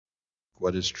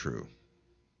What is true?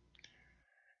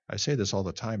 I say this all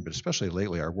the time, but especially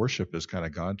lately, our worship has kind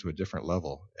of gone to a different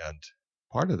level. And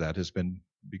part of that has been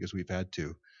because we've had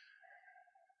to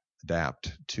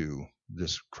adapt to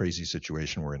this crazy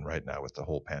situation we're in right now with the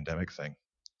whole pandemic thing.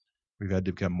 We've had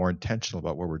to become more intentional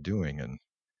about what we're doing. And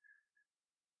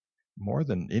more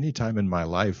than any time in my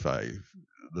life,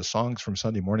 the songs from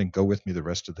Sunday morning go with me the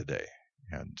rest of the day.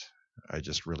 And I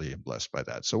just really am blessed by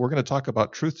that. So we're going to talk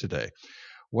about truth today.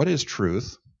 What is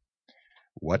truth?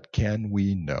 What can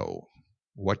we know?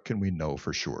 What can we know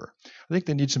for sure? I think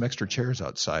they need some extra chairs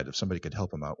outside. If somebody could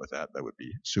help them out with that, that would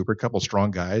be super. A couple strong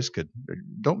guys could.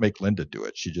 Don't make Linda do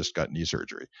it. She just got knee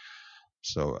surgery.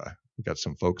 So we got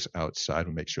some folks outside.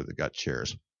 We'll make sure they've got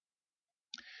chairs.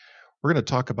 We're going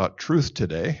to talk about truth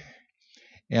today.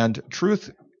 And truth,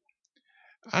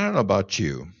 I don't know about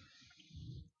you,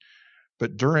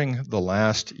 but during the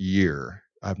last year,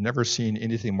 I've never seen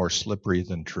anything more slippery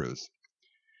than truth.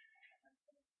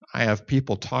 I have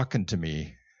people talking to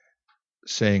me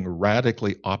saying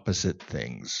radically opposite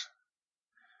things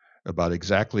about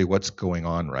exactly what's going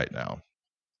on right now.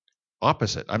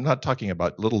 Opposite. I'm not talking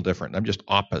about little different. I'm just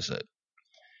opposite.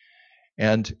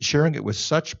 And sharing it with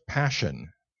such passion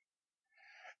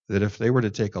that if they were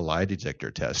to take a lie detector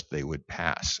test, they would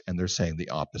pass. And they're saying the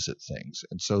opposite things.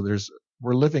 And so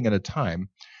we're living in a time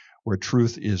where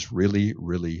truth is really,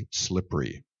 really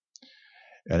slippery.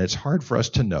 And it's hard for us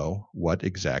to know what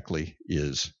exactly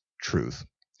is truth.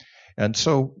 And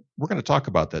so we're going to talk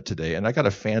about that today. And I got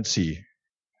a fancy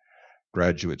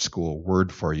graduate school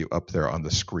word for you up there on the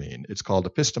screen. It's called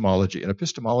epistemology. And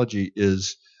epistemology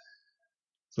is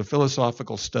the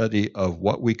philosophical study of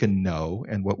what we can know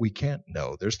and what we can't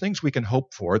know. There's things we can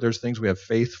hope for. There's things we have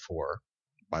faith for.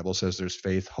 The Bible says there's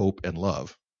faith, hope, and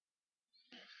love.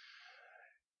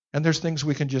 And there's things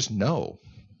we can just know.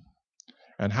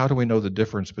 And how do we know the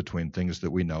difference between things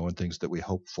that we know and things that we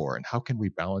hope for? And how can we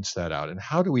balance that out? And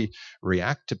how do we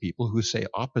react to people who say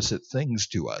opposite things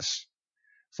to us?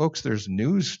 Folks, there's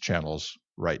news channels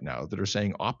right now that are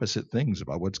saying opposite things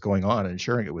about what's going on and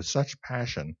sharing it with such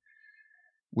passion.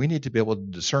 We need to be able to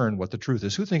discern what the truth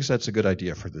is. Who thinks that's a good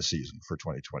idea for this season, for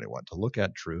 2021, to look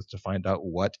at truth, to find out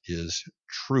what is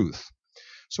truth?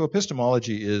 So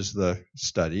epistemology is the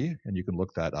study, and you can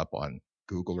look that up on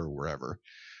Google or wherever.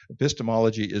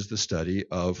 Epistemology is the study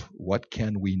of what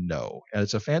can we know. And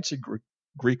it's a fancy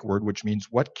Greek word which means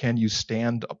what can you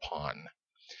stand upon.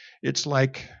 It's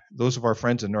like those of our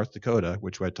friends in North Dakota,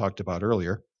 which I talked about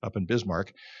earlier, up in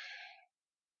Bismarck.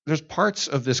 There's parts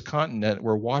of this continent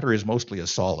where water is mostly a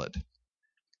solid,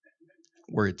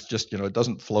 where it's just, it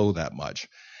doesn't flow that much.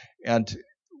 And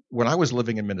when I was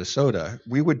living in Minnesota,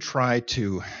 we would try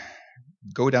to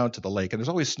go down to the lake, and there's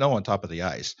always snow on top of the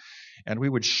ice. And we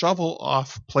would shovel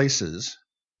off places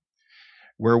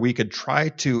where we could try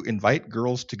to invite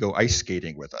girls to go ice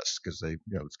skating with us because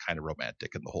it's kind of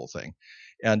romantic in the whole thing.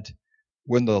 And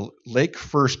when the lake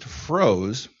first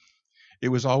froze, it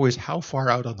was always how far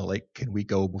out on the lake can we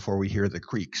go before we hear the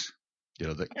creaks,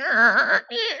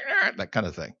 that kind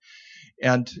of thing.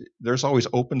 And there's always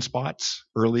open spots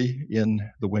early in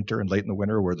the winter and late in the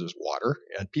winter where there's water,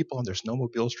 and people on their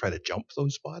snowmobiles try to jump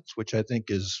those spots, which I think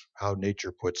is how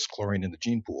nature puts chlorine in the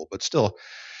gene pool. But still,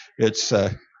 it's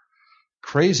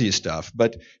crazy stuff.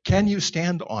 But can you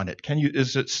stand on it?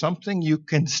 Is it something you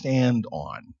can stand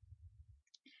on?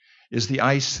 Is the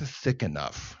ice thick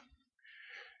enough?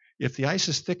 If the ice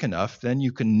is thick enough, then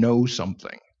you can know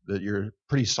something that you're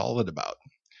pretty solid about.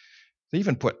 They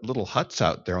even put little huts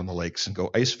out there on the lakes and go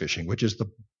ice fishing, which is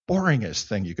the boringest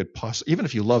thing you could possibly, even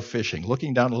if you love fishing,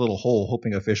 looking down a little hole,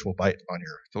 hoping a fish will bite on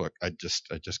your hook. I just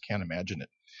can't imagine it.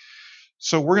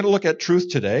 So we're going to look at truth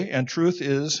today, and truth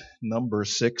is number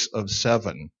 6 of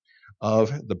 7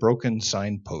 of the broken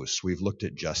signposts. We've looked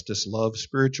at justice, love,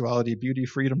 spirituality, beauty,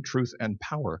 freedom, truth, and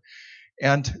power.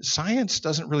 And science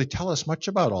doesn't really tell us much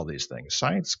about all these things.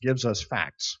 Science gives us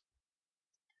facts.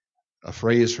 A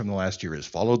phrase from the last year is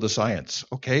follow the science.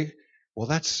 Okay, well,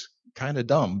 that's kind of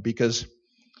dumb because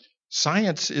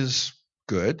science is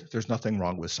good. There's nothing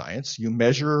wrong with science. You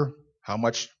measure how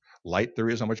much light there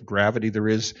is, how much gravity there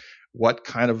is, what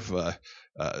kind of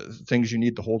things you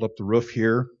need to hold up the roof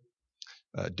here.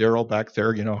 Daryl back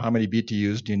there, how many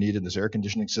BTUs do you need in this air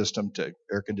conditioning system to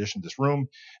air condition this room?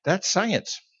 That's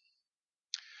science.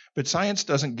 But science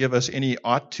doesn't give us any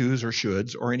ought tos or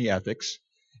shoulds or any ethics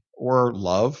or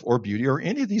love or beauty or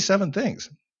any of these 7 things.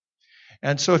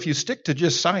 And so if you stick to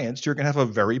just science, you're going to have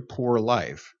a very poor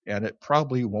life, and it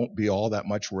probably won't be all that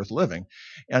much worth living.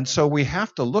 And so we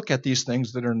have to look at these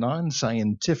things that are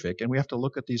non-scientific, and we have to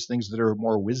look at these things that are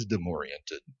more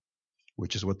wisdom-oriented,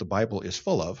 which is what the Bible is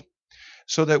full of.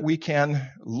 so that we can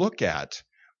look at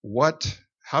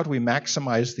how do we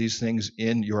maximize these things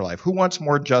in your life? Who wants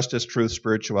more justice, truth,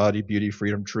 spirituality, beauty,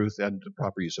 freedom, truth, and the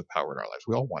proper use of power in our lives?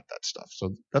 We all want that stuff.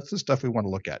 So that's the stuff we want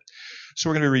to look at. So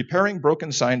we're going to be repairing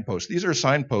broken signposts. These are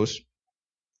signposts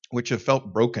which have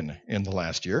felt broken in the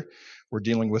last year. We're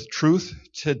dealing with truth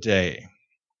today.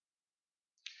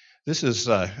 This is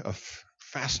a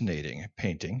fascinating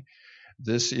painting.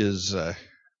 This is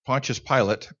Pontius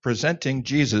Pilate presenting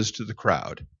Jesus to the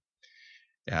crowd.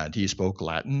 And he spoke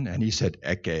Latin, and he said,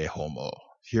 Ecce homo.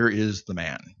 Here is the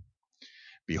man.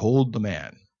 Behold the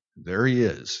man. There he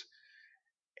is.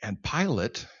 And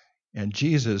Pilate and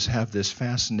Jesus have this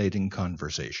fascinating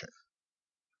conversation.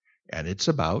 And it's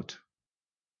about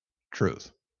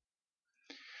truth.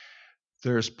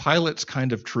 There's Pilate's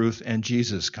kind of truth and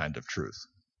Jesus' kind of truth.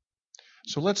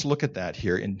 So let's look at that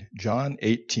here in John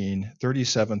 18,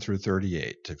 37 through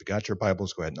 38. If you got your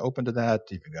Bibles, go ahead and open to that.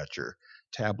 If you got your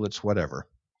tablets, whatever.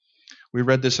 We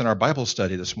read this in our Bible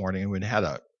study this morning, and we had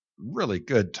a really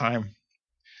good time.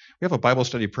 We have a Bible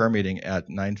study prayer meeting at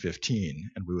 9:15,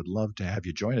 and we would love to have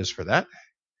you join us for that.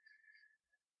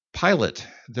 Pilate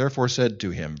therefore said to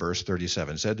him, verse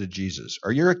 37, said to Jesus,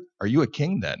 Are you a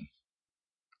king then?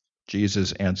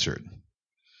 Jesus answered,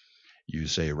 You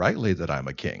say rightly that I'm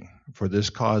a king. For this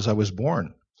cause I was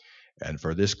born, and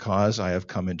for this cause I have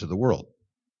come into the world,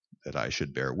 that I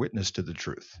should bear witness to the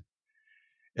truth.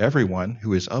 Everyone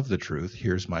who is of the truth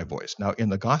hears my voice. Now, in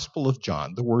the Gospel of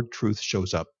John, the word truth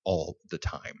shows up all the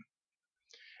time.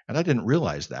 And I didn't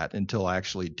realize that until I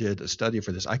actually did a study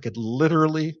for this. I could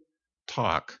literally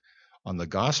talk on the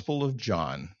Gospel of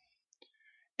John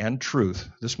and truth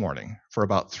this morning for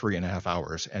about 3.5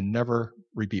 hours and never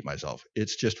repeat myself.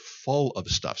 It's just full of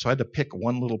stuff. So I had to pick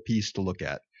one little piece to look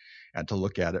at, and to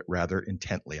look at it rather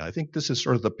intently. I think this is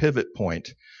sort of the pivot point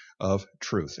of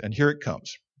truth. And here it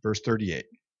comes, verse 38.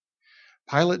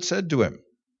 Pilate said to him,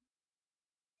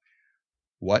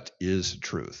 What is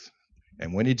truth?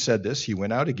 And when he'd said this, he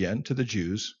went out again to the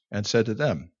Jews and said to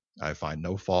them, I find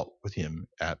no fault with him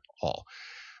at all.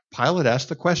 Pilate asked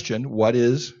the question, what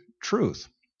is truth?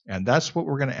 And that's what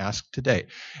we're going to ask today.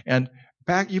 And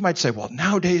back, you might say, well,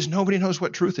 nowadays nobody knows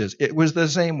what truth is. It was the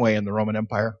same way in the Roman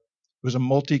Empire. It was a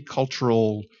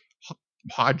multicultural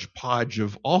hodgepodge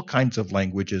of all kinds of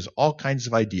languages, all kinds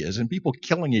of ideas, and people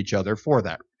killing each other for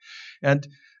that. And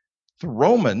the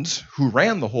Romans, who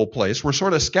ran the whole place, were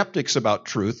sort of skeptics about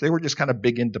truth. They were just kind of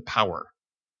big into power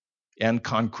and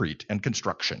concrete and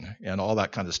construction and all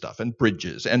that kind of stuff, and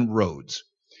bridges and roads.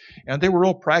 And they were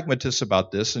real pragmatists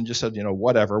about this and just said,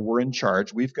 whatever, we're in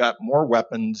charge. We've got more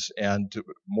weapons and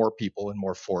more people and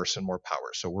more force and more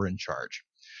power, so we're in charge.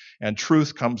 And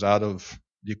truth comes out of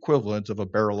the equivalent of a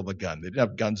barrel of a gun. They didn't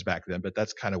have guns back then, but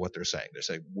that's kind of what they're saying. They're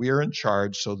saying, we're in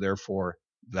charge, so therefore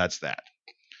that's that.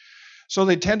 So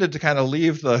they tended to kind of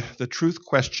leave the truth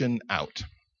question out.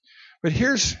 But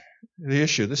here's the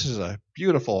issue. This is a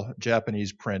beautiful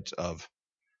Japanese print of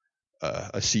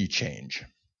a sea change.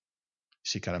 You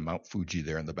see kind of Mount Fuji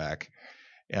there in the back.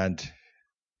 And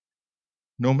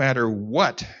no matter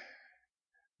what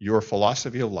your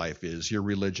philosophy of life is, your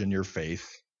religion, your faith,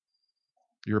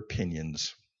 your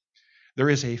opinions, there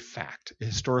is a fact, a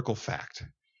historical fact,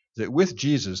 that with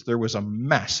Jesus there was a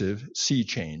massive sea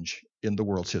change in the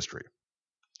world's history.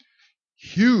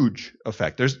 Huge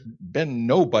effect. There's been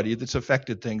nobody that's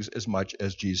affected things as much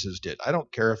as Jesus did. I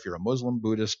don't care if you're a Muslim,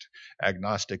 Buddhist,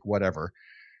 agnostic, whatever.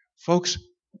 Folks,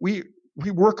 we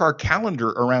work our calendar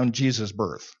around Jesus'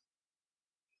 birth.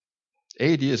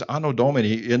 AD is Anno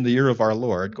Domini, in the year of our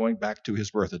Lord, going back to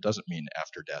his birth. It doesn't mean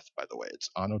after death, by the way.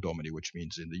 It's Anno Domini, which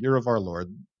means in the year of our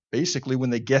Lord, basically when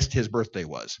they guessed his birthday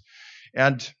was.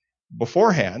 And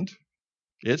beforehand,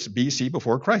 it's BC,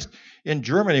 before Christ. In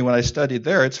Germany, when I studied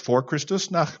there, it's vor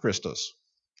Christus, nach Christus,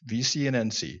 VC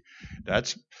and NC.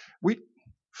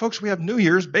 Folks, we have New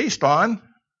Year's based on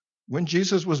when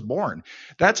Jesus was born.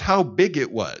 That's how big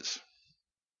it was.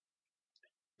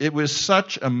 It was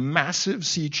such a massive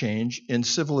sea change in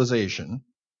civilization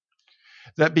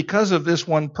that because of this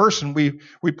one person, we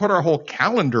put our whole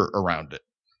calendar around it.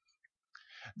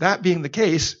 That being the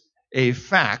case, a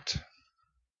fact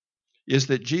is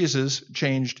that Jesus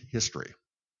changed history.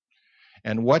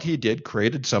 And what he did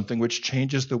created something which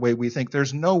changes the way we think.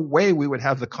 There's no way we would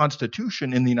have the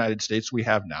Constitution in the United States we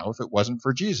have now if it wasn't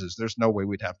for Jesus. There's no way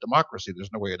we'd have democracy.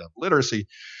 There's no way we'd have literacy.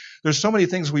 There's so many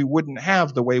things we wouldn't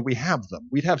have the way we have them.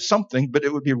 We'd have something, but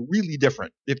it would be really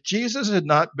different. If Jesus had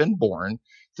not been born,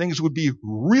 things would be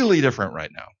really different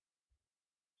right now.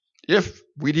 If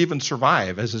we'd even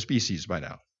survive as a species by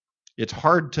now. It's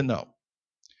hard to know.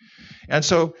 And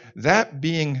so that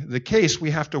being the case,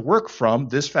 we have to work from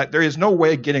this fact. There is no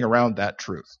way of getting around that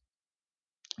truth,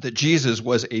 that Jesus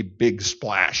was a big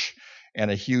splash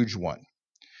and a huge one.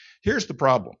 Here's the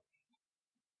problem.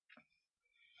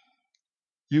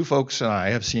 You folks and I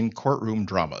have seen courtroom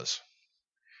dramas.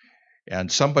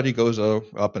 And somebody goes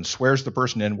up and swears the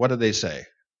person in. What do they say?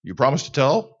 You promise to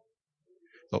tell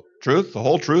the truth, the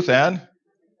whole truth, and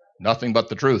nothing but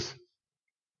the truth.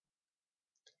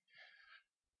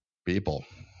 People,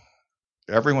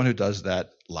 everyone who does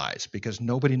that lies, because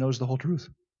nobody knows the whole truth.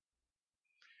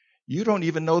 You don't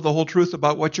even know the whole truth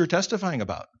about what you're testifying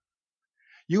about.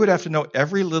 You would have to know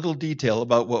every little detail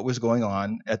about what was going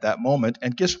on at that moment.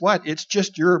 And guess what? It's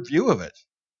just your view of it.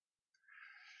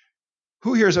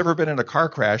 Who here has ever been in a car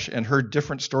crash and heard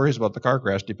different stories about the car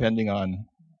crash depending on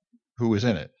who was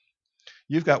in it?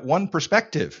 You've got one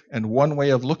perspective and one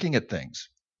way of looking at things.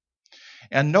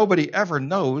 And nobody ever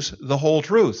knows the whole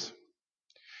truth.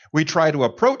 We try to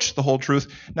approach the whole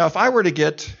truth. Now, if I were to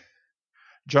get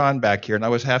John back here and I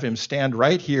was have him stand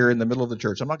right here in the middle of the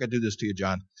church, I'm not going to do this to you,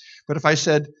 John, but if I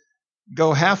said,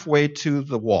 go halfway to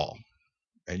the wall,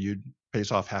 and you'd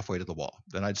pace off halfway to the wall,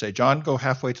 then I'd say, John, go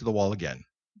halfway to the wall again.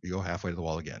 You go halfway to the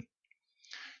wall again.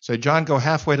 Say, John, go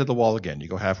halfway to the wall again. You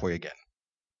go halfway again.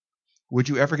 Would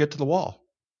you ever get to the wall?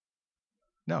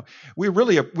 No.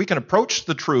 We can approach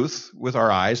the truth with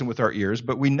our eyes and with our ears,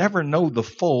 but we never know the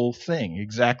full thing,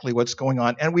 exactly what's going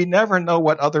on, and we never know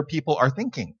what other people are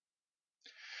thinking.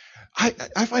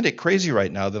 I find it crazy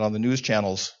right now that on the news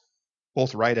channels,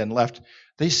 both right and left,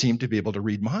 they seem to be able to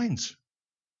read minds.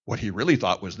 What he really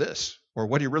thought was this, or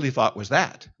what he really thought was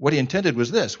that. What he intended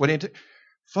was this.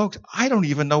 Folks, I don't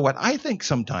even know what I think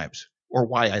sometimes, or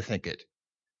why I think it.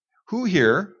 Who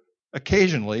here,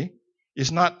 occasionally,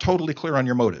 is not totally clear on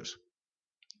your motives?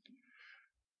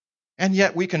 And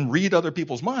yet we can read other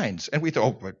people's minds, and we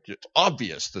thought, but it's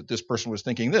obvious that this person was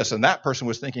thinking this, and that person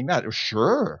was thinking that.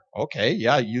 Sure, okay,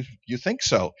 yeah, you think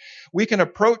so. We can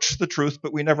approach the truth,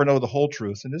 but we never know the whole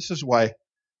truth. And this is why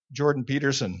Jordan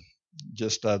Peterson,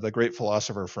 just the great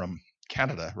philosopher from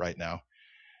Canada right now,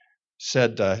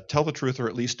 said, tell the truth or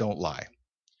at least don't lie.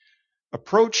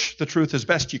 Approach the truth as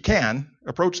best you can.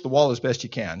 Approach the wall as best you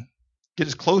can. Get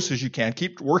as close as you can.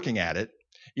 Keep working at it,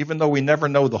 even though we never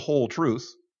know the whole truth.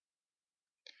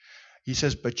 He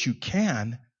says, but you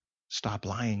can stop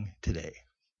lying today.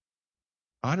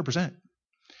 100%.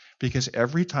 Because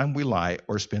every time we lie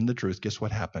or spin the truth, guess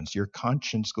what happens? Your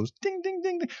conscience goes ding, ding,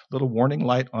 ding, ding. Little warning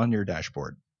light on your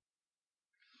dashboard.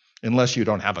 Unless you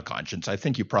don't have a conscience. I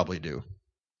think you probably do.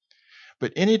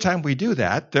 But anytime we do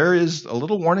that, there is a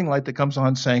little warning light that comes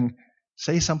on saying,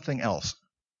 say something else.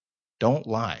 Don't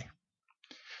lie.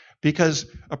 Because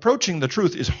approaching the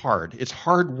truth is hard. It's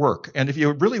hard work. And if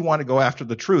you really want to go after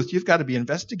the truth, you've got to be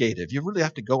investigative. You really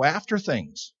have to go after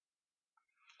things.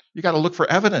 You've got to look for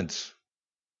evidence.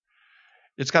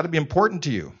 It's got to be important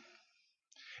to you.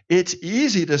 It's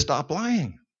easy to stop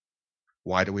lying.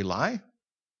 Why do we lie?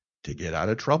 To get out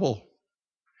of trouble.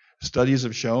 Studies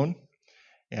have shown,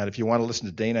 and if you want to listen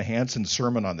to Dana Hanson's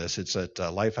sermon on this, it's at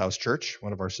Lifehouse Church,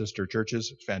 one of our sister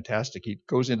churches. It's fantastic. He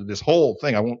goes into this whole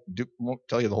thing. I won't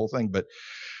tell you the whole thing, but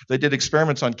they did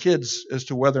experiments on kids as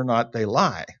to whether or not they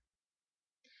lie.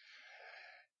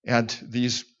 And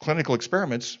these clinical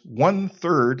experiments,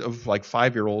 1/3 of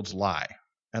 5-year-olds lie,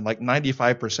 and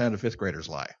 95% of 5th graders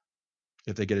lie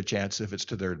if they get a chance, if it's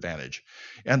to their advantage.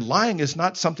 And lying is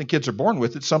not something kids are born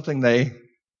with. It's something they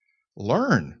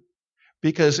learn.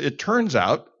 Because it turns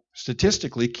out,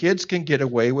 statistically, kids can get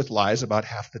away with lies about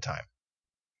half the time.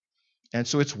 And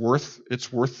so it's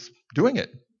worth doing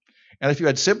it. And if you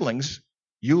had siblings,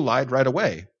 you lied right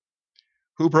away.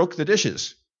 Who broke the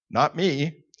dishes? Not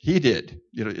me. He did.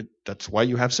 That's why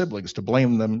you have siblings, to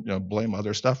blame them, blame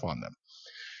other stuff on them.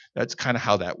 That's kind of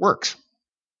how that works.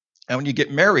 And when you get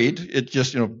married, it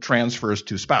just transfers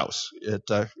to spouse.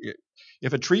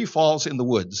 If a tree falls in the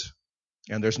woods,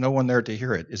 and there's no one there to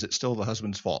hear it, is it still the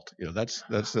husband's fault? That's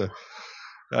the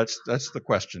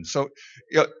question. So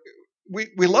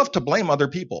we love to blame other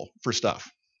people for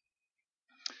stuff.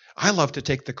 I love to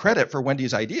take the credit for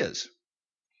Wendy's ideas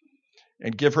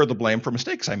and give her the blame for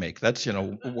mistakes I make. That's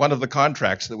one of the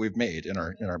contracts that we've made in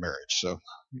our marriage. So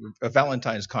a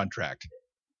Valentine's contract.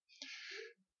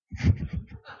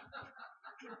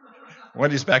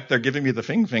 Wendy's back there giving me the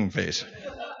fing face.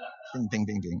 Ding, ding,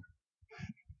 ding, ding.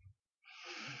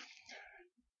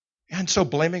 And so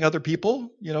blaming other people,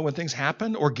 when things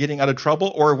happen, or getting out of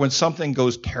trouble, or when something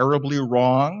goes terribly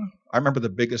wrong. I remember the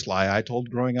biggest lie I told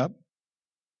growing up.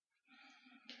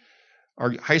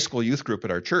 Our high school youth group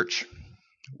at our church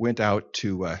went out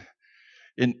to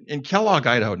In Kellogg,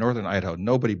 Idaho, northern Idaho,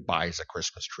 nobody buys a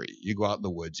Christmas tree. You go out in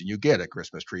the woods and you get a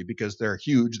Christmas tree because they're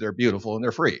huge, they're beautiful, and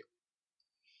they're free.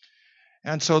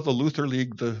 And so the Luther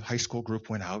League, the high school group,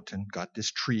 went out and got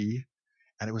this tree,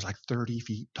 and it was like 30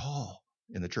 feet tall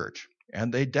in the church.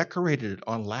 And they decorated it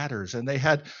on ladders, and they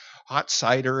had hot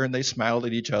cider, and they smiled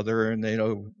at each other, and they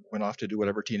went off to do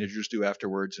whatever teenagers do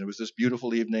afterwards. And it was this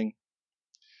beautiful evening.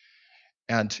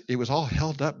 And it was all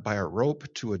held up by a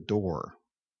rope to a door.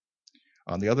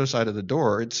 On the other side of the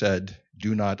door, it said,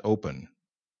 "Do not open."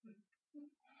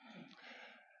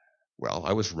 Well,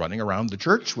 I was running around the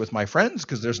church with my friends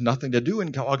because there's nothing to do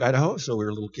in Kellogg, Idaho. So we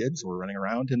were little kids. So we're running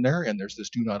around in there, and there's this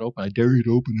 "Do not open." I dare you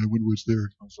to open. I wonder what's there.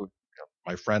 So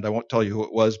my friend, I won't tell you who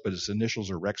it was, but his initials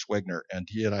are Rex Wagner. And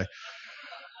he and I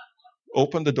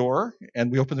opened the door,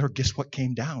 and we opened the door. Guess what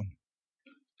came down?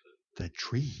 The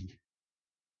tree.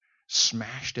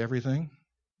 Smashed everything.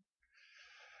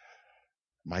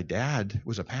 My dad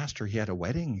was a pastor. He had a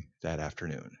wedding that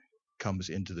afternoon. Comes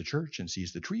into the church and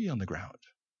sees the tree on the ground.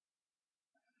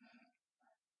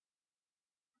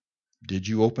 Did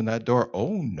you open that door?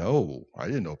 Oh, no, I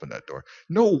didn't open that door.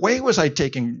 No way was I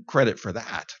taking credit for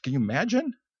that. Can you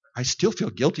imagine? I still feel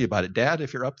guilty about it. Dad,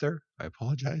 if you're up there, I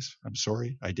apologize. I'm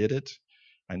sorry. I did it.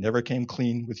 I never came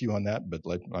clean with you on that, but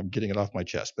I'm getting it off my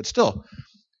chest. But still,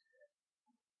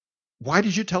 why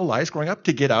did you tell lies growing up?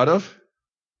 To get out of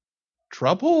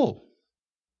trouble.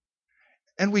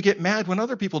 And we get mad when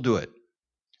other people do it.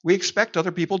 We expect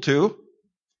other people to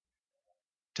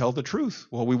tell the truth.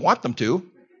 Well, we want them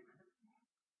to.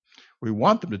 We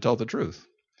want them to tell the truth.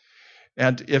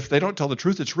 And if they don't tell the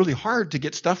truth, it's really hard to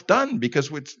get stuff done because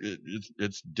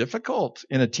it's difficult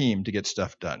in a team to get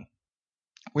stuff done.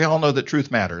 We all know that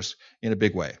truth matters in a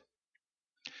big way.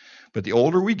 But the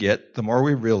older we get, the more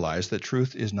we realize that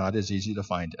truth is not as easy to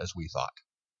find as we thought.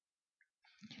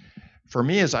 For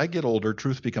me, as I get older,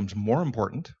 truth becomes more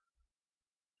important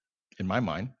in my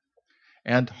mind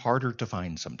and harder to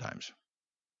find sometimes.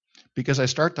 Because I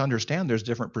start to understand there's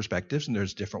different perspectives and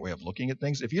there's a different way of looking at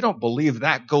things. If you don't believe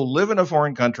that, go live in a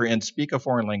foreign country and speak a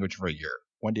foreign language for a year.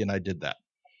 Wendy and I did that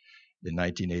in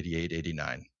 1988,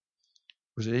 89.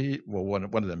 Was it 80? Well,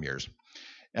 one of them years.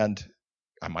 And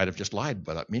I might have just lied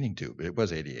without meaning to, but it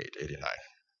was 88, 89.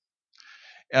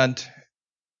 And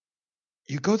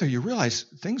you go there, you realize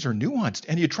things are nuanced.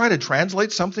 And you try to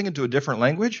translate something into a different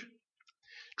language.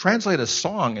 Translate a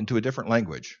song into a different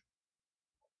language.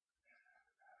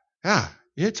 Yeah,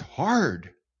 it's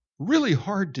hard, really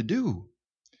hard to do.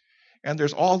 And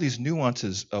there's all these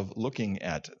nuances of looking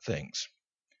at things.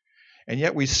 And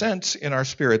yet we sense in our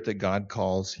spirit that God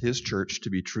calls his church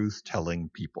to be truth-telling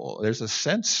people. There's a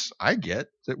sense I get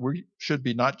that we should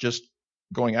be not just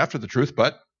going after the truth,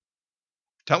 but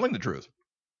telling the truth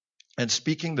and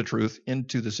speaking the truth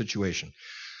into the situation.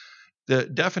 The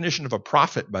definition of a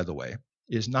prophet, by the way,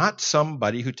 is not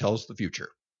somebody who tells the future.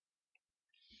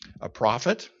 A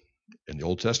prophet, in the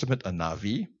Old Testament, a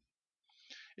navi,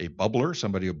 a bubbler,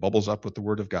 somebody who bubbles up with the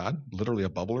word of God, literally a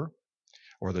bubbler,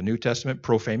 or the New Testament,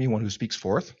 prophemi, one who speaks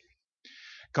forth.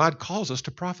 God calls us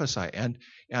to prophesy, and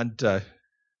the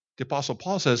Apostle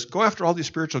Paul says, go after all these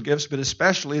spiritual gifts, but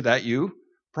especially that you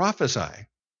prophesy.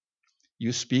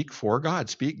 You speak for God,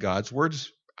 speak God's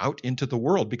words out into the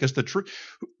world, because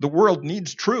the world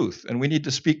needs truth, and we need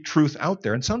to speak truth out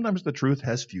there. And sometimes the truth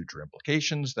has future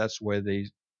implications. That's why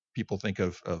people think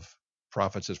of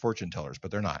prophets as fortune tellers,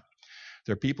 but they're not.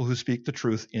 They're people who speak the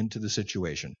truth into the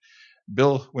situation.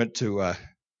 Bill went to a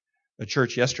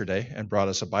church yesterday and brought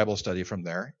us a Bible study from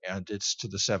there, and it's to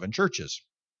the 7 churches.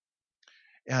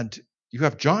 And you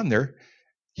have John there.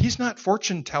 He's not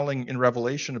fortune telling in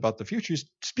Revelation about the future. He's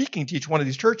speaking to each one of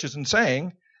these churches and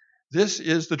saying, this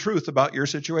is the truth about your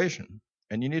situation,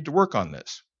 and you need to work on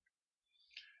this.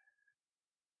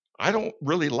 I don't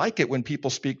really like it when people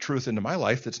speak truth into my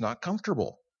life that's not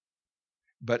comfortable.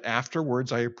 But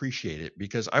afterwards, I appreciate it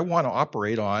because I want to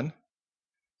operate on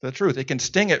the truth. It can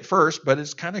sting at first, but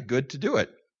it's kind of good to do it.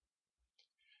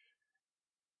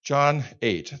 John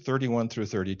 8, 31 through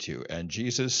 32. And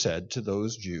Jesus said to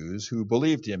those Jews who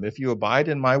believed him, if you abide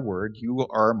in my word, you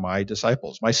are my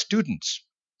disciples, my students.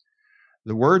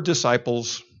 The word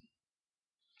disciples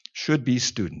should be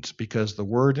students because the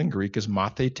word in Greek is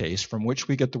mathetes, from which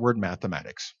we get the word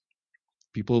mathematics.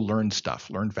 People who learn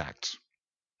stuff, learn facts.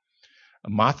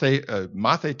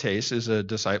 Mathetes is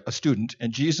a student,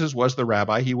 and Jesus was the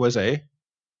rabbi. He was a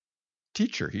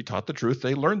teacher. He taught the truth.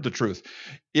 They learned the truth.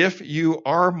 If you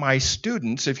are my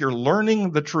students, if you're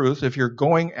learning the truth, if you're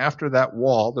going after that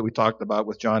wall that we talked about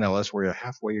with John Ellis, where you're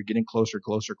halfway, you're getting closer,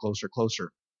 closer, closer,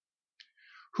 closer.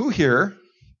 Who here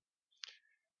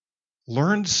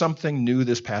learned something new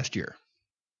this past year?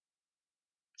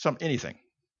 anything.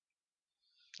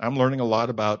 I'm learning a lot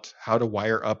about how to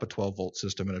wire up a 12-volt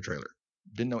system in a trailer.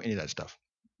 Didn't know any of that stuff.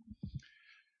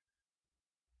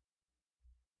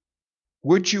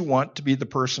 Would you want to be the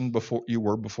person before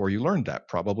you learned that?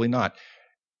 Probably not.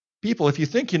 People, if you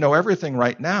think you know everything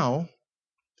right now,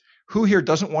 who here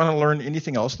doesn't want to learn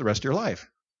anything else the rest of your life?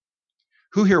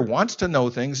 Who here wants to know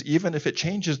things even if it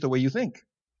changes the way you think?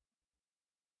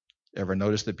 Ever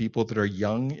notice that people that are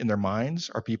young in their minds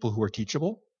are people who are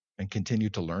teachable and continue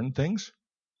to learn things,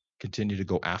 continue to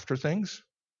go after things?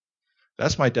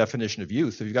 That's my definition of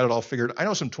youth. If you've got it all figured, I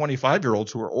know some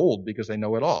 25-year-olds who are old because they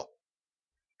know it all.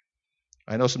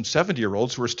 I know some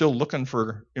 70-year-olds who are still looking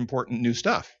for important new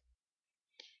stuff.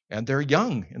 And they're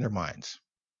young in their minds.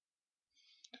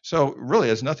 So really,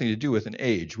 it has nothing to do with an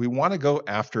age. We want to go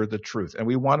after the truth, and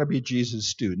we want to be Jesus'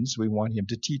 students. We want him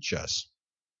to teach us.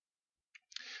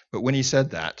 But when he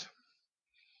said that,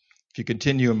 if you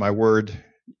continue in my word,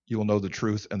 you will know the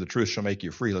truth, and the truth shall make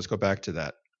you free. Let's go back to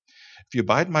that. If you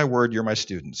abide in my word, you're my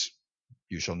students.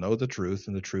 You shall know the truth,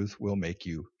 and the truth will make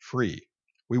you free.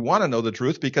 We want to know the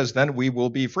truth because then we will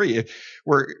be free. If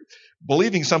we're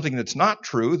believing something that's not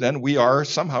true, then we are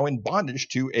somehow in bondage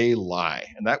to a lie,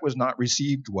 and that was not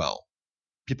received well.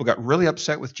 People got really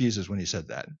upset with Jesus when he said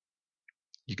that.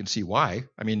 You can see why.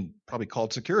 Probably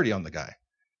called security on the guy.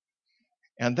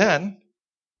 And then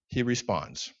he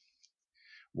responds,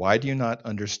 why do you not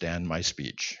understand my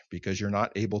speech? Because you're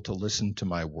not able to listen to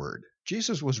my word.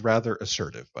 Jesus was rather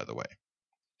assertive, by the way.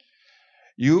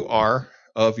 You are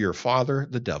of your father,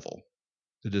 the devil.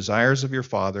 The desires of your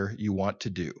father you want to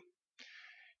do.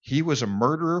 He was a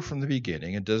murderer from the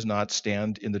beginning and does not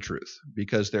stand in the truth,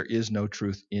 because there is no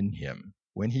truth in him.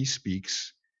 When he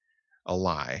speaks a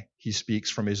lie, he speaks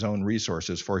from his own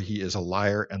resources, for he is a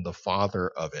liar and the father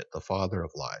of it, the father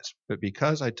of lies. But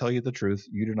because I tell you the truth,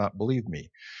 you do not believe me.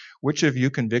 Which of you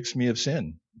convicts me of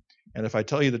sin? And if I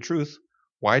tell you the truth,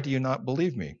 why do you not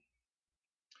believe me?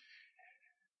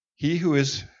 He who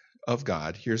is of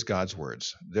God hears God's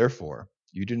words. Therefore,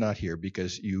 you do not hear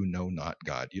because you know not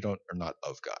God. You are not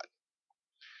of God.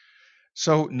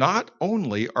 So not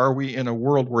only are we in a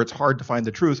world where it's hard to find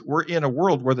the truth, we're in a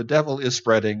world where the devil is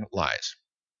spreading lies.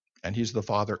 And he's the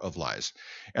father of lies.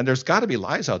 And there's got to be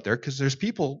lies out there because there's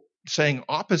people saying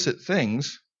opposite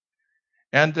things,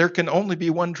 and there can only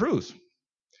be one truth.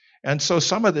 And so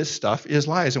some of this stuff is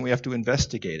lies, and we have to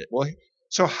investigate it. Well,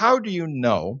 so how do you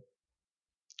know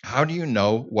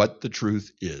what the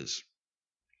truth is?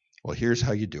 Well, here's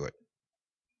how you do it.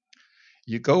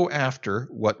 You go after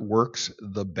what works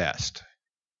the best.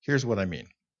 Here's what I mean.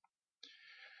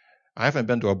 I haven't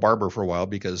been to a barber for a while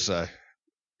because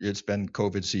it's been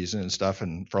COVID season and stuff,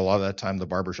 and for a lot of that time the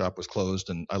barber shop was closed.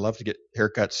 And I love to get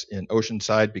haircuts in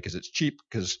Oceanside because it's cheap,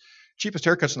 because cheapest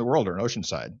haircuts in the world are in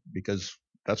Oceanside, because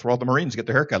that's where all the Marines get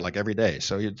their haircut like every day.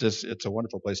 So it's a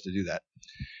wonderful place to do that.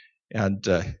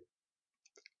 And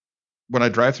when I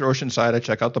drive through Oceanside, I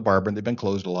check out the barber, and they've been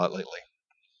closed a lot lately.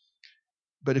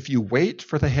 But if you wait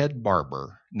for the head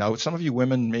barber, now some of you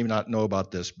women may not know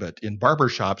about this, but in barber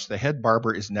shops, the head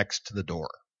barber is next to the door.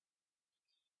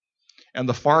 And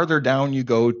the farther down you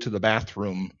go to the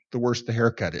bathroom, the worse the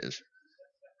haircut is.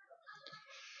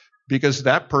 Because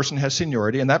that person has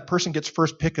seniority, and that person gets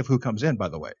first pick of who comes in, by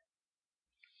the way.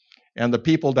 And the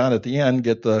people down at the end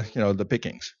get the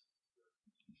pickings.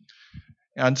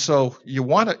 And so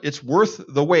it's worth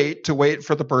the wait to wait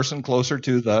for the person closer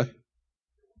to the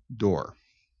door.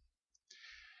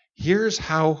 Here's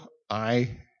how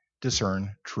I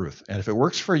discern truth. And if it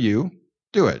works for you,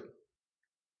 do it.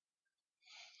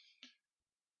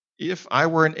 If I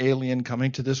were an alien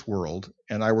coming to this world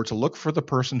and I were to look for the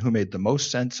person who made the most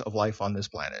sense of life on this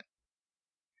planet,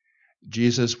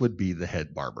 Jesus would be the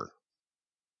head barber.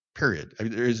 Period.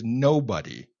 There is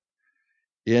nobody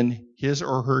in his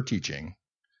or her teaching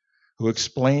who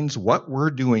explains what we're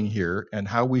doing here and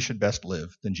how we should best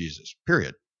live than Jesus.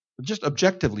 Period. Just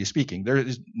objectively speaking, there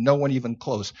is no one even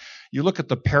close. You look at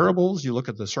the parables, you look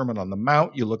at the Sermon on the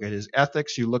Mount, you look at his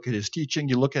ethics, you look at his teaching,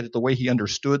 you look at it the way he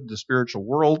understood the spiritual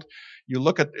world, you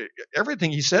look at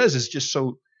everything he says is just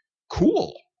so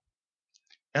cool.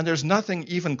 And there's nothing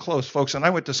even close, folks. And I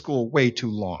went to school way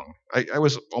too long. I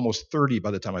was almost 30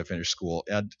 by the time I finished school.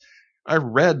 And I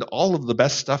read all of the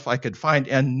best stuff I could find,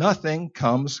 and nothing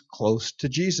comes close to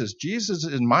Jesus. Jesus,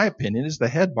 in my opinion, is the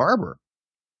head barber.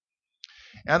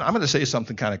 And I'm going to say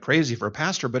something kind of crazy for a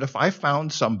pastor, but if I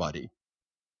found somebody,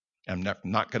 I'm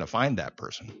not going to find that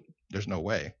person. There's no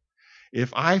way.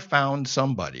 If I found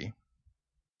somebody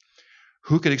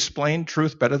who could explain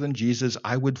truth better than Jesus,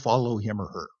 I would follow him or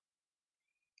her.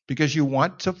 Because you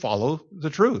want to follow the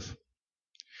truth.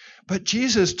 But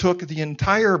Jesus took the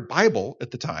entire Bible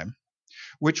at the time,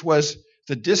 which was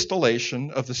the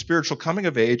distillation of the spiritual coming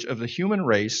of age of the human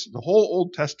race, the whole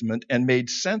Old Testament, and made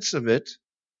sense of it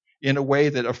in a way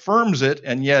that affirms it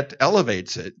and yet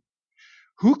elevates it.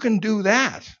 Who can do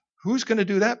that? Who's going to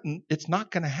do that? It's not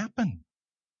going to happen.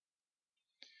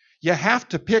 You have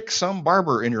to pick some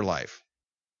barber in your life.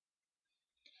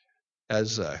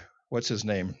 As, what's his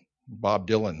name? Bob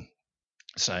Dylan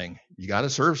sang, you got to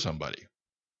serve somebody.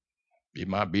 It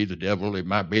might be the devil, it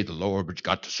might be the Lord, but you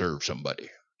got to serve somebody.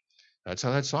 That's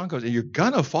how that song goes. And you're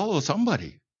going to follow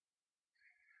somebody.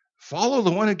 Follow the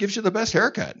one who gives you the best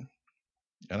haircut.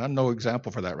 And I'm no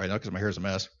example for that right now because my hair is a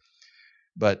mess.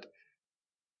 But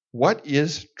what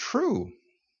is true?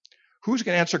 Who's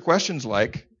going to answer questions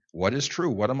like, what is true?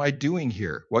 What am I doing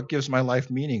here? What gives my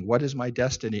life meaning? What is my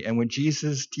destiny? And when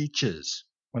Jesus teaches,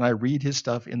 when I read his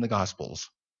stuff in the Gospels,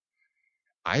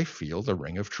 I feel the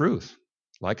ring of truth,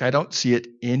 like I don't see it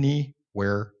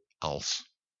anywhere else.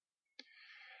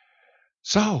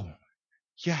 So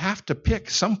you have to pick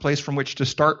some place from which to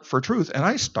start for truth. And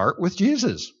I start with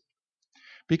Jesus.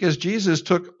 Because Jesus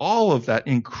took all of that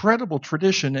incredible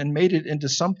tradition and made it into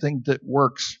something that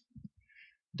works.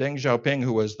 Deng Xiaoping,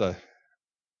 who was the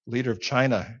leader of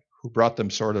China, who brought them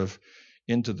sort of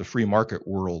into the free market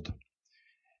world.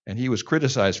 And he was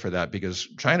criticized for that because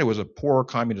China was a poor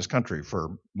communist country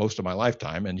for most of my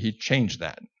lifetime, and he changed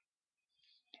that.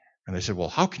 And they said, well,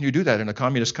 how can you do that in a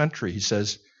communist country? He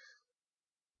says,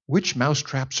 which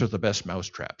mousetraps are the best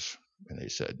mousetraps? And they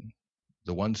said,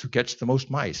 the ones who catch the most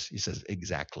mice. He says,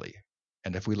 exactly.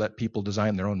 And if we let people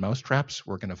design their own mousetraps,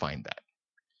 we're going to find that.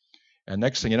 And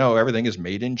next thing you know, everything is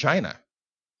made in China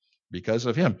because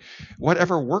of him.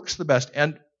 Whatever works the best.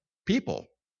 And people,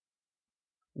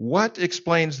 what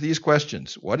explains these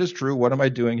questions? What is true? What am I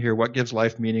doing here? What gives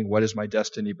life meaning? What is my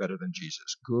destiny better than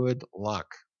Jesus? Good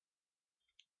luck.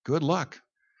 Good luck.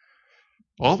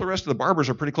 All the rest of the barbers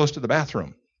are pretty close to the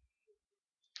bathroom.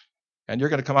 And you're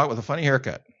going to come out with a funny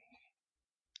haircut.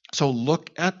 So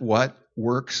look at what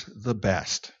works the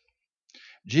best.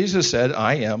 Jesus said,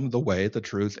 I am the way, the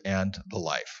truth, and the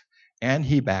life. And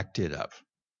he backed it up.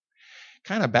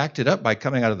 Kind of backed it up by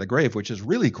coming out of the grave, which is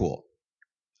really cool.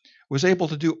 Was able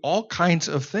to do all kinds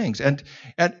of things and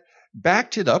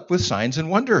backed it up with signs and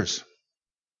wonders.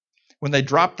 When they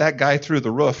dropped that guy through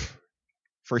the roof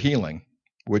for healing,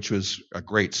 which was a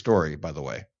great story, by the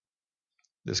way.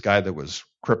 This guy that was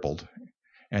crippled.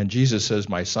 And Jesus says,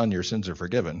 my son, your sins are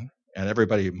forgiven. And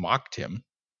everybody mocked him.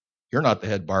 You're not the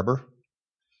head barber.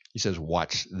 He says,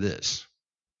 watch this.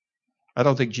 I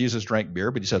don't think Jesus drank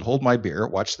beer, but he said, hold my beer,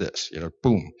 watch this.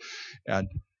 Boom. And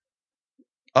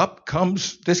up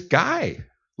comes this guy.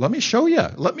 Let me show you.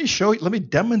 Let me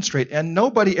demonstrate. And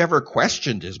nobody ever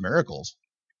questioned his miracles.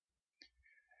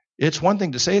 It's one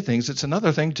thing to say things. It's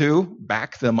another thing to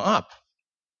back them up.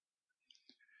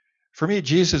 For me,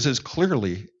 Jesus is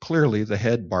clearly the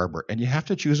head barber, and you have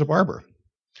to choose a barber.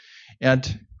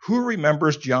 And who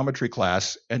remembers geometry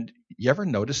class? And you ever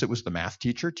notice it was the math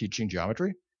teacher teaching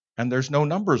geometry? And there's no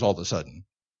numbers all of a sudden.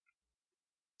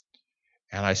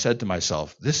 And I said to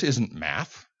myself, this isn't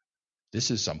math. This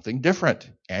is something different.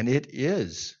 And it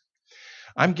is.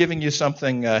 I'm giving you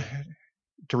something to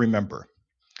remember.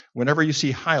 Whenever you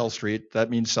see Heil Street, that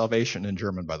means salvation in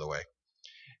German, by the way.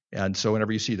 And so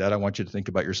whenever you see that, I want you to think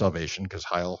about your salvation, because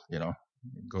Heil,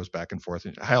 goes back and forth.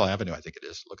 Heil Avenue, I think it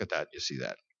is. Look at that. You see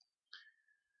that.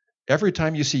 Every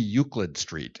time you see Euclid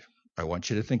Street, I want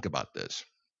you to think about this.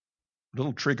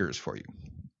 Little triggers for you.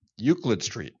 Euclid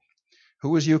Street. Who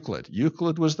was Euclid?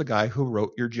 Euclid was the guy who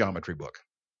wrote your geometry book.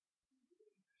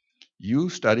 You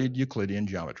studied Euclidean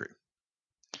geometry.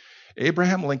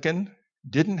 Abraham Lincoln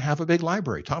didn't have a big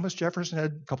library. Thomas Jefferson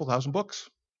had a couple thousand books.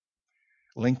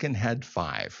 Lincoln had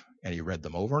 5, and he read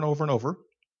them over and over and over.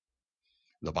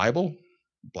 The Bible,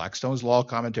 Blackstone's Law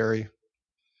Commentary,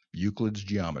 Euclid's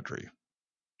Geometry,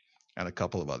 and a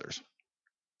couple of others.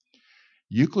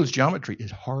 Euclid's Geometry is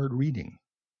hard reading.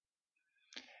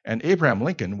 And Abraham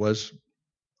Lincoln was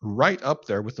right up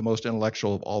there with the most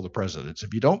intellectual of all the presidents.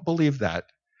 If you don't believe that,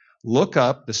 look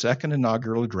up the second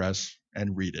inaugural address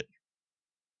and read it.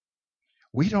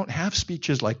 We don't have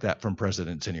speeches like that from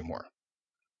presidents anymore.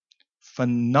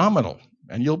 Phenomenal.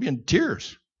 And you'll be in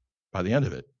tears by the end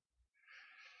of it.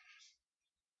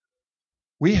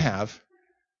 We have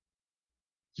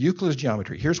Euclid's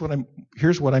geometry. Here's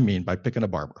what I mean by picking a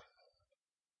barber.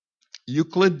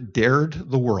 Euclid dared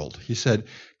the world. He said,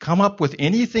 come up with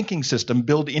any thinking system,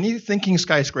 build any thinking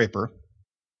skyscraper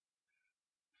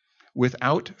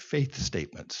without faith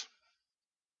statements.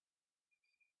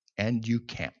 And you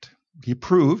can't. he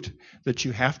proved that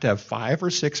you have to have 5 or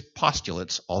 6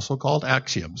 postulates, also called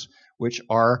axioms, which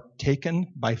are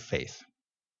taken by faith.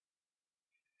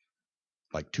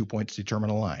 Like 2 points determine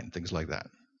a line, things like that.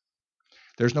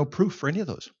 There's no proof for any of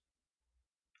those.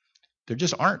 There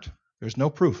just aren't. There's no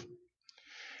proof.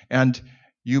 And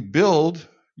you build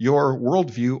your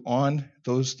worldview on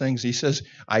those things. He says,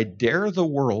 I dare the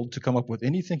world to come up with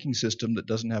any thinking system that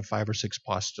doesn't have 5 or 6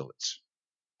 postulates,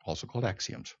 also called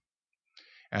axioms.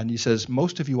 And he says,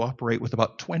 most of you operate with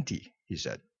about 20, he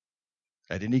said,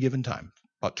 at any given time.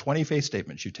 About 20 faith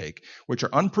statements you take, which are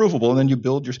unprovable, and then you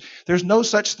build your... There's no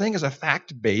such thing as a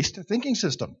fact-based thinking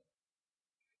system.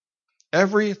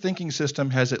 Every thinking system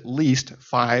has at least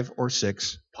 5 or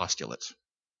 6 postulates.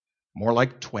 More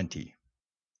like 20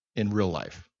 in real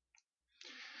life.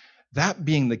 That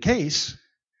being the case,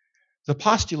 the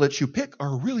postulates you pick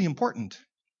are really important.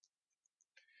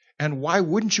 And why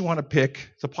wouldn't you want to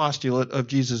pick the postulate of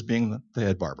Jesus being the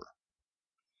head barber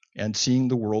and seeing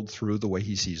the world through the way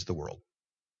he sees the world?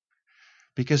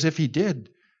 Because if he did,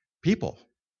 people,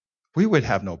 we would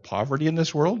have no poverty in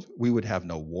this world. We would have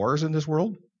no wars in this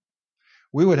world.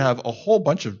 We would have a whole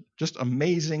bunch of just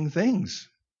amazing things.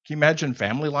 Can you imagine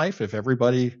family life if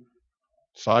everybody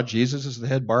saw Jesus as the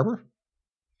head barber?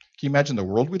 Can you imagine the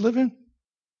world we live in?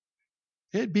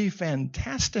 It'd be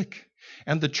fantastic.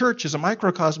 And the church is a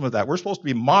microcosm of that. We're supposed to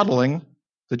be modeling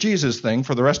the Jesus thing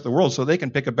for the rest of the world so they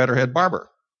can pick a better head barber.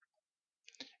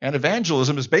 And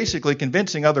evangelism is basically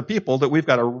convincing other people that we've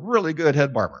got a really good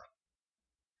head barber.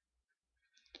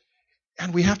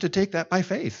 And we have to take that by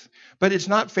faith. But it's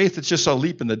not faith that's just a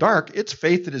leap in the dark. It's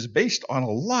faith that is based on a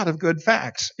lot of good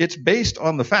facts. It's based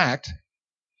on the fact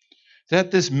that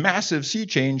this massive sea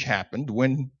change happened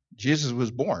when Jesus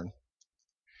was born.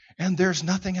 And there's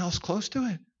nothing else close to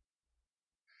it.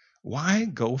 Why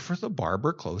go for the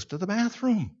barber close to the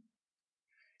bathroom?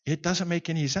 It doesn't make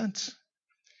any sense.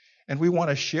 And we want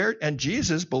to share it. And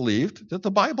Jesus believed that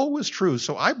the Bible was true.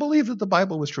 So I believe that the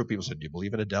Bible was true. People said, do you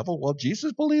believe in a devil? Well,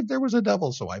 Jesus believed there was a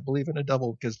devil, so I believe in a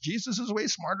devil because Jesus is way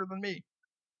smarter than me.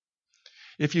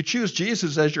 If you choose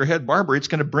Jesus as your head barber, it's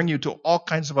going to bring you to all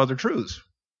kinds of other truths.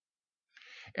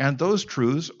 And those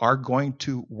truths are going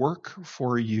to work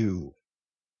for you.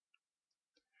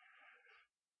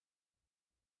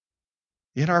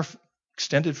 In our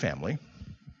extended family,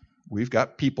 we've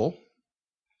got people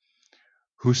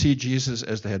who see Jesus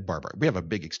as the head barber. We have a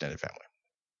big extended family.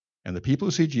 And the people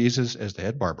who see Jesus as the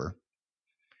head barber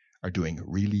are doing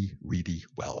really, really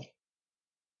well.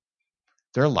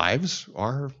 Their lives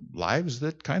are lives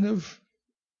that kind of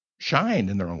shine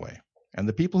in their own way. And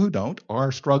the people who don't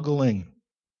are struggling.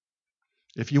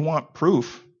 If you want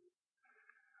proof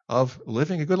of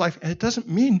living a good life, and it doesn't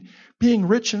mean being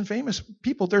rich and famous.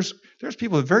 People, there's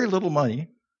people with very little money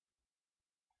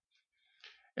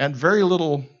and very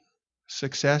little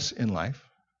success in life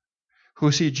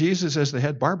who see Jesus as the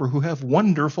head barber who have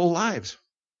wonderful lives.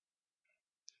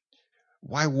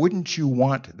 Why wouldn't you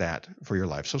want that for your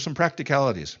life? So some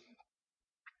practicalities.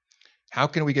 How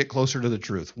can we get closer to the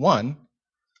truth? One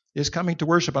is coming to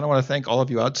worship. And I want to thank all of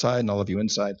you outside and all of you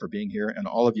inside for being here and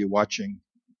all of you watching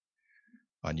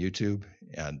on YouTube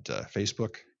and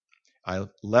Facebook. I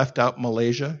left out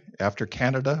Malaysia. After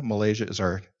Canada, Malaysia is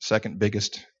our second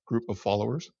biggest group of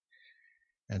followers.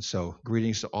 And so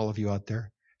greetings to all of you out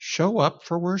there. Show up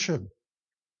for worship.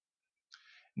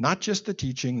 Not just the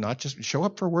teaching, not just show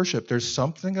up for worship. There's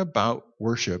something about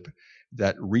worship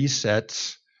that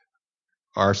resets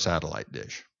our satellite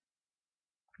dish.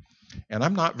 And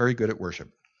I'm not very good at worship.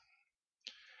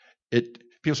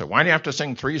 People say, why do you have to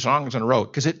sing 3 songs in a row?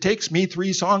 Because it takes me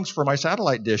 3 songs for my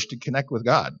satellite dish to connect with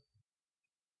God.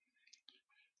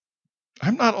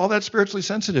 I'm not all that spiritually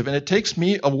sensitive, and it takes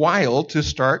me a while to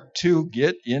start to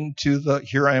get into the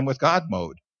here I am with God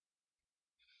mode.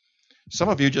 Some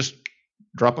of you just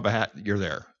drop of a hat, you're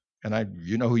there, and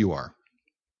you know who you are.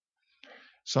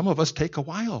 Some of us take a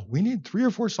while. We need 3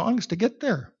 or 4 songs to get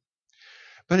there.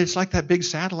 But it's like that big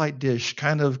satellite dish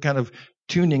kind of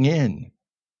tuning in.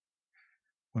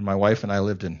 When my wife and I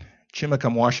lived in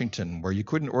Chimacum, Washington, where you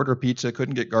couldn't order pizza,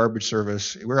 couldn't get garbage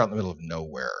service, we're out in the middle of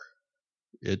nowhere.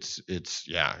 It's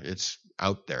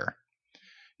out there.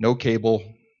 No cable.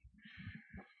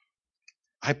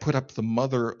 I put up the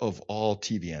mother of all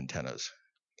TV antennas.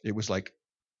 It was like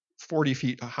 40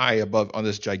 feet high above on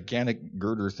this gigantic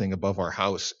girder thing above our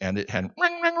house, and it had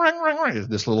ring, ring, ring, ring, ring,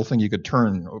 this little thing you could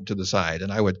turn over to the side.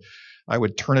 And I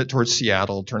would turn it towards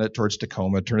Seattle, turn it towards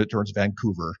Tacoma, turn it towards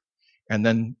Vancouver, and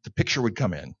then the picture would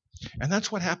come in. And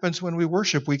that's what happens when we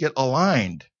worship. We get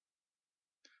aligned.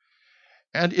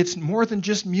 And it's more than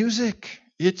just music.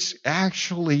 It's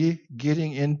actually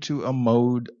getting into a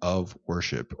mode of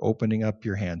worship, opening up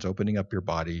your hands, opening up your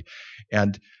body,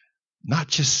 and not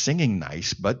just singing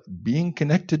nice, but being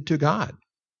connected to God.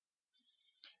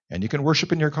 And you can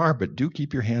worship in your car, but do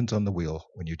keep your hands on the wheel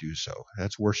when you do so.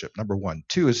 That's worship, number one.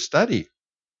 Two is study.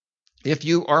 If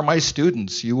you are my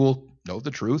students, you will know the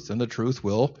truth, and the truth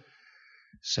will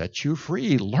set you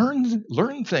free.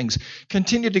 Learn things.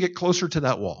 Continue to get closer to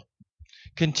that wall.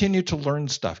 Continue to learn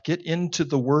stuff. Get into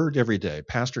the Word every day.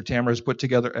 Pastor Tamara has put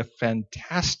together a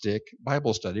fantastic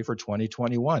Bible study for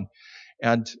 2021.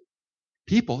 And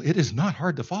people, it is not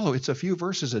hard to follow. It's a few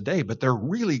verses a day, but they're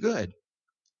really good.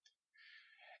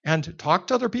 And talk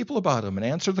to other people about them and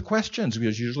answer the questions.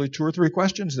 There's usually 2 or 3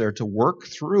 questions there to work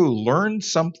through. Learn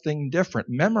something different.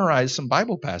 Memorize some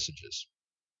Bible passages.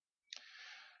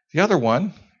 The other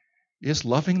one is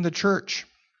loving the church.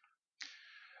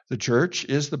 The church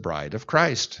is the bride of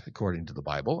Christ, according to the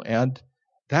Bible. And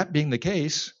that being the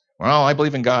case, well, I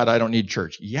believe in God, I don't need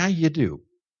church. Yeah, you do.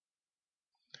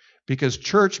 Because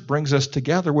church brings us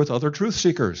together with other truth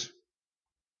seekers.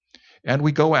 And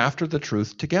we go after the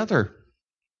truth together.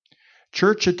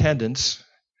 Church attendance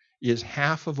is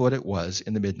half of what it was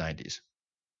in the mid-90s.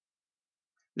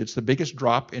 It's the biggest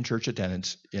drop in church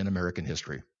attendance in American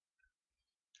history.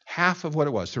 Half of what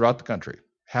it was throughout the country.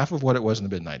 Half of what it was in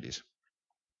the mid-90s.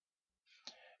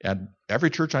 And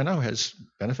every church I know has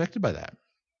been affected by that.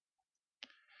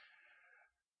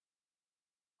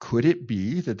 Could it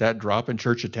be that that drop in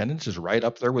church attendance is right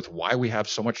up there with why we have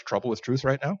so much trouble with truth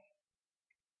right now?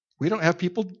 We don't have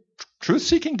people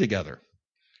truth-seeking together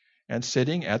and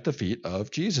sitting at the feet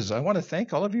of Jesus. I want to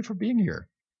thank all of you for being here.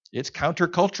 It's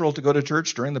countercultural to go to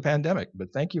church during the pandemic,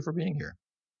 but thank you for being here.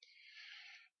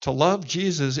 To love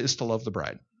Jesus is to love the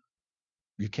bride.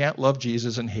 You can't love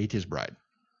Jesus and hate his bride.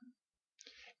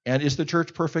 And is the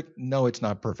church perfect? No, it's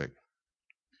not perfect.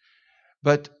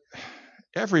 But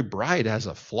every bride has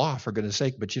a flaw, for goodness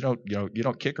sake, but you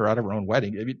don't kick her out of her own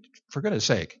wedding. I mean, for goodness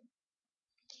sake.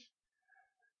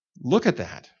 Look at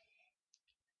that.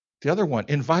 The other one,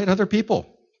 invite other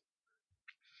people.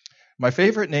 My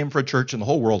favorite name for a church in the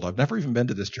whole world, I've never even been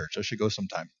to this church, I should go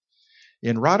sometime.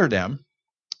 In Rotterdam,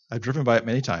 I've driven by it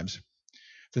many times,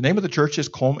 the name of the church is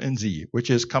Kom en Zie,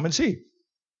 which is come and see.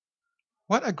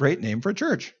 What a great name for a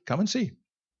church. Come and see.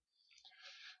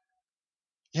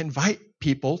 Invite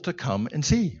people to come and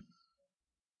see.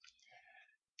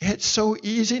 It's so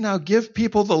easy now. Give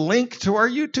people the link to our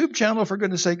YouTube channel, for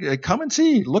goodness sake. Come and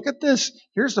see. Look at this.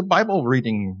 Here's the Bible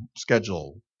reading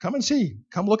schedule. Come and see.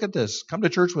 Come look at this. Come to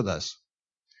church with us.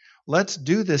 Let's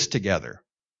do this together.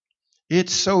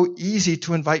 It's so easy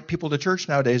to invite people to church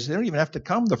nowadays. They don't even have to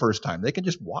come the first time. They can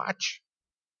just watch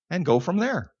and go from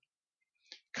there.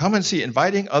 Come and see.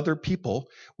 Inviting other people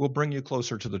will bring you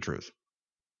closer to the truth.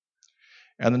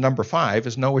 And the number 5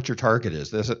 is know what your target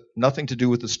is. There's nothing to do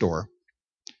with the store.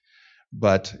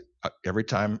 But every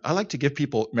time, I like to give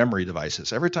people memory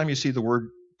devices. Every time you see the word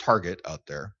Target out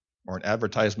there, or an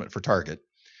advertisement for Target,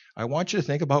 I want you to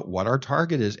think about what our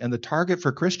target is. And the target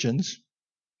for Christians,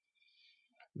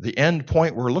 the end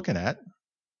point we're looking at,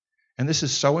 and this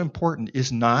is so important,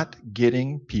 is not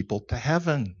getting people to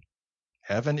heaven.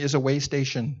 Heaven is a way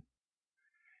station.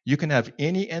 You can have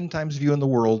any end times view in the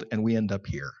world, and we end up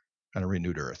here on a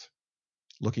renewed earth,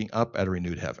 looking up at a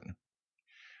renewed heaven.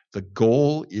 The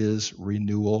goal is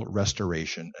renewal,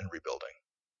 restoration, and rebuilding.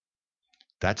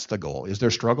 That's the goal. Is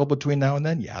there struggle between now and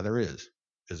then? Yeah, there is.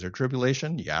 Is there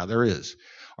tribulation? Yeah, there is.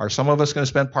 Are some of us going to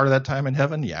spend part of that time in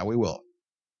heaven? Yeah, we will.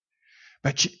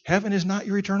 But heaven is not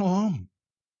your eternal home.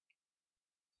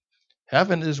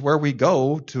 Heaven is where we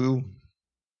go to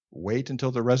wait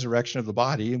until the resurrection of the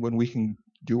body when we can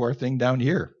do our thing down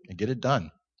here and get it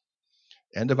done.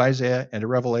 End of Isaiah, end of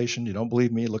Revelation. You don't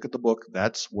believe me? Look at the book.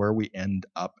 That's where we end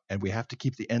up. And we have to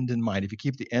keep the end in mind. If you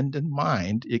keep the end in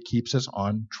mind, it keeps us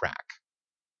on track.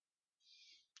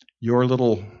 Your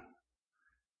little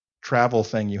travel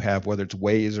thing you have, whether it's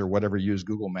Waze or whatever you use,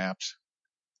 Google Maps,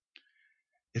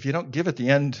 if you don't give it the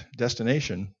end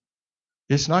destination,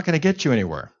 it's not going to get you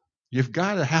anywhere. You've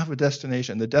got to have a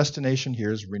destination. The destination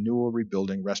here is renewal,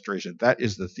 rebuilding, restoration. That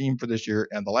is the theme for this year.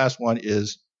 And the last one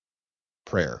is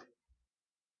prayer.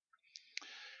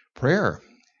 Prayer.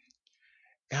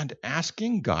 And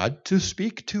asking God to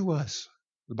speak to us.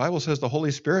 The Bible says the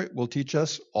Holy Spirit will teach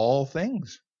us all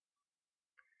things.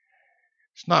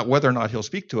 It's not whether or not he'll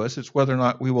speak to us, it's whether or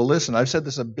not we will listen. I've said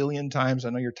this a billion times. I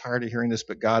know you're tired of hearing this,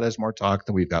 but God has more talk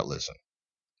than we've got listen.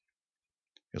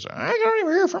 Because I don't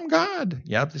even hear from God.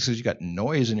 Yeah, because you got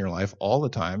noise in your life all the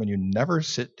time and you never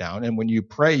sit down. And when you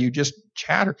pray, you just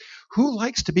chatter. Who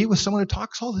likes to be with someone who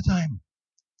talks all the time?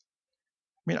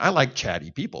 I mean, I like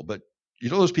chatty people, but you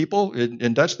know those people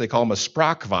in Dutch they call them a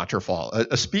spraakwaterval,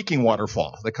 a speaking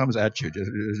waterfall that comes at you,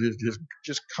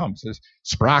 just comes. It's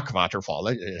spraakwaterval.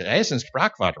 Hij is een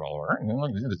spraakwaterval.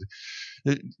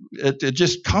 It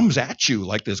just comes at you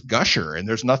like this gusher, and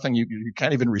there's nothing you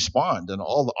can't even respond, and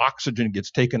all the oxygen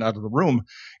gets taken out of the room.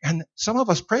 And some of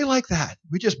us pray like that.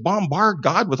 We just bombard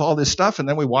God with all this stuff, and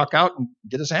then we walk out and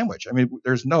get a sandwich. I mean,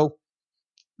 there's no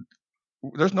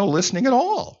listening at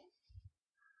all.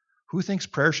 Who thinks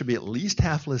prayer should be at least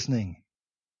half listening?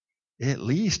 At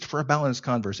least for a balanced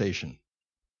conversation.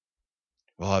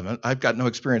 Well, I've got no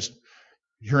experience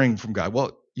hearing from God.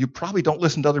 Well, you probably don't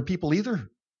listen to other people either.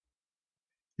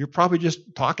 You probably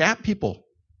just talk at people.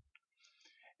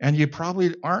 And you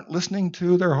probably aren't listening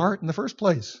to their heart in the first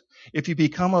place. If you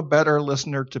become a better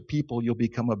listener to people, you'll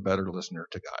become a better listener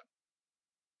to God.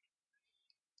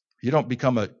 You don't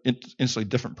become an instantly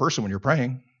different person when you're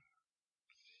praying.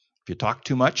 If you talk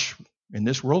too much in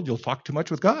this world, you'll talk too much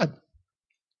with God.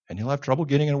 And you'll have trouble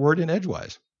getting a word in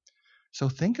edgewise. So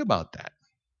think about that.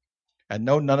 And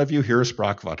no, none of you hear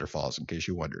spraakwatervalls, in case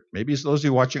you wondered. Maybe it's those of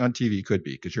you watching on TV could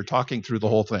be, because you're talking through the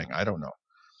whole thing. I don't know.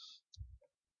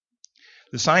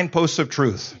 The signposts of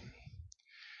truth.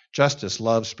 Justice,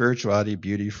 love, spirituality,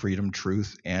 beauty, freedom,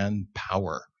 truth, and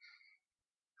power.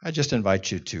 I just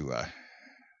invite you to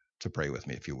pray with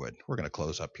me, if you would. We're going to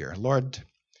close up here. Lord,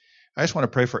 I just want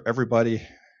to pray for everybody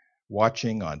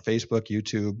watching on Facebook,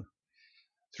 YouTube,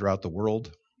 throughout the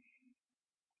world,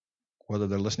 whether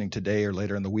they're listening today or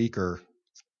later in the week or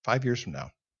 5 years from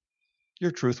now.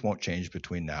 Your truth won't change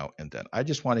between now and then. I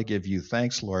just want to give you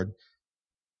thanks, Lord.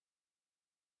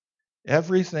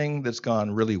 Everything that's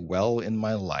gone really well in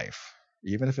my life,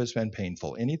 even if it's been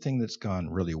painful, anything that's gone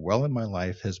really well in my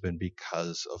life has been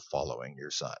because of following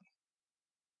your Son.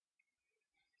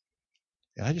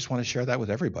 And I just want to share that with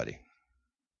everybody.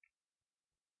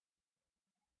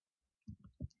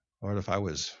 Lord, if I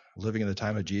was living in the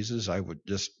time of Jesus, I would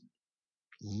just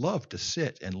love to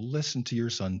sit and listen to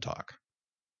your Son talk.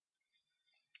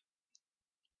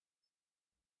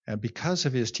 And because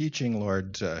of his teaching,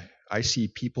 Lord, I see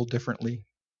people differently.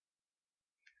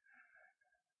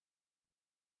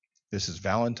 This is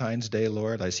Valentine's Day,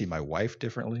 Lord. I see my wife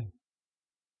differently.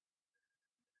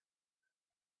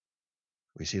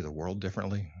 We see the world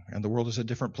differently. And the world is a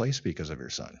different place because of your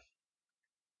Son.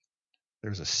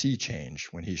 There's a sea change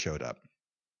when he showed up.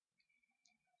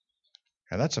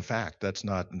 And that's a fact. That's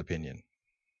not an opinion.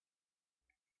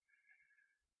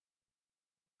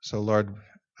 So, Lord,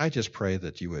 I just pray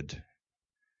that you would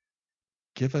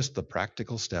give us the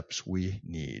practical steps we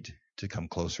need to come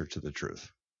closer to the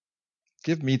truth.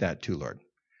 Give me that too, Lord.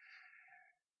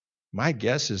 My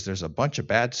guess is there's a bunch of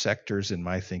bad sectors in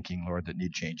my thinking, Lord, that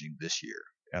need changing this year.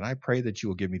 And I pray that you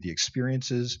will give me the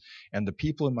experiences and the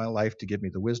people in my life to give me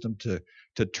the wisdom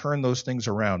to turn those things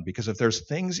around. Because if there's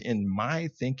things in my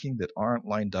thinking that aren't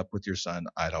lined up with your Son,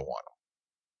 I don't want them.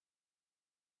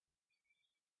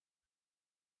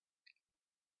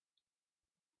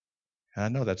 And I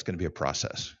know that's going to be a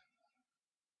process.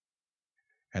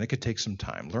 And it could take some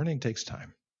time. Learning takes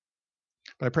time.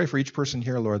 But I pray for each person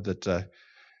here, Lord, that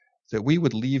we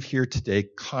would leave here today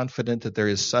confident that there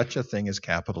is such a thing as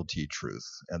capital T truth,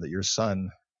 and that your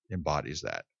Son embodies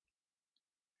that.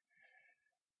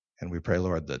 And we pray,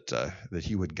 Lord, that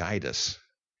he would guide us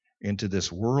into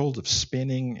this world of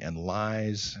spinning and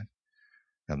lies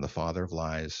and the father of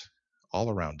lies all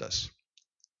around us.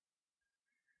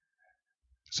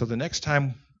 So the next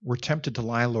time we're tempted to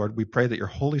lie, Lord, we pray that your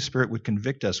Holy Spirit would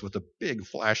convict us with a big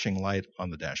flashing light on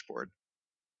the dashboard.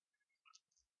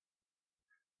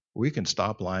 We can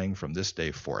stop lying from this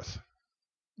day forth.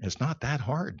 It's not that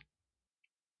hard.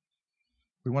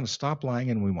 We want to stop lying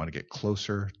and we want to get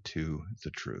closer to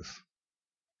the truth.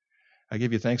 I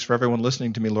give you thanks for everyone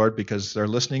listening to me, Lord, because they're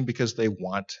listening because they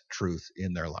want truth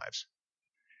in their lives.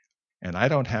 And I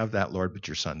don't have that, Lord, but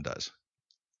your Son does.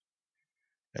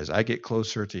 As I get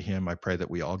closer to him, I pray that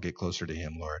we all get closer to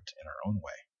him, Lord, in our own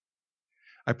way.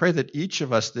 I pray that each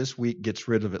of us this week gets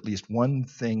rid of at least one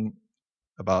thing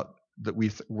about that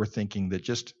we're thinking that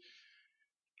just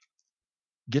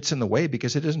gets in the way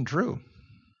because it isn't true.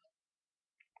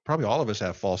 Probably all of us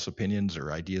have false opinions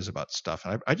or ideas about stuff.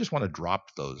 And I just want to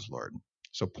drop those, Lord.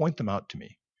 So point them out to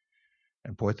me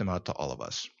and point them out to all of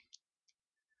us.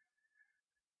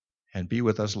 And be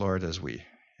with us, Lord, as we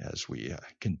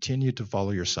continue to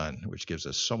follow your Son, which gives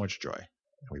us so much joy.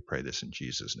 And we pray this in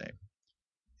Jesus' name.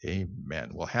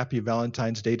 Amen. Well, happy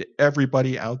Valentine's Day to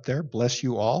everybody out there. Bless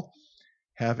you all.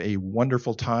 Have a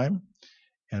wonderful time.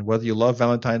 And whether you love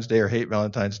Valentine's Day or hate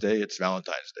Valentine's Day, it's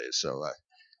Valentine's Day. So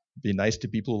be nice to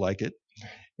people who like it.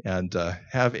 And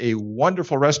have a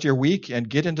wonderful rest of your week, and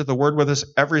get into the Word with us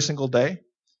every single day,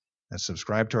 and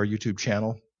subscribe to our YouTube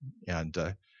channel, and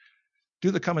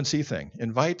do the come and see thing.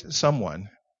 Invite someone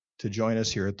to join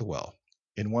us here at the well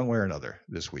in one way or another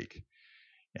this week.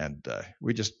 And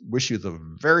we just wish you the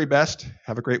very best.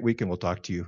 Have a great week, and we'll talk to you